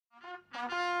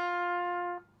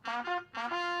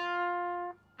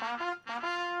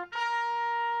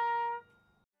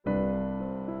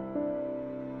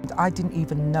and I didn't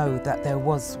even know that there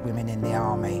was women in the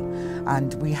army.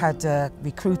 And we had a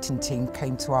recruiting team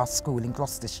came to our school in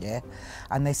Gloucestershire,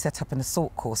 and they set up an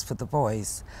assault course for the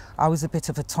boys. I was a bit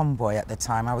of a tomboy at the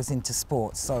time. I was into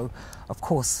sports, so of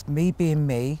course, me being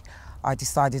me, I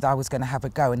decided I was going to have a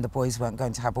go and the boys weren't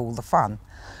going to have all the fun.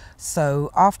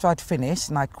 So after I'd finished,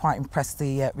 and I'd quite impressed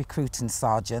the recruiting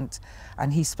sergeant,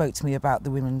 and he spoke to me about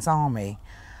the Women's Army.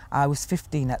 I was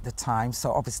 15 at the time,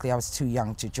 so obviously I was too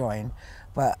young to join,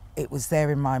 but it was there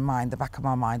in my mind, the back of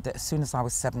my mind, that as soon as I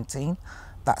was 17,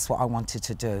 that's what I wanted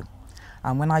to do.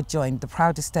 And when I joined, the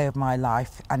proudest day of my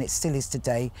life, and it still is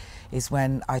today, is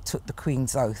when I took the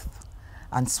Queen's oath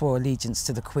and swore allegiance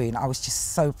to the Queen. I was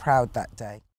just so proud that day.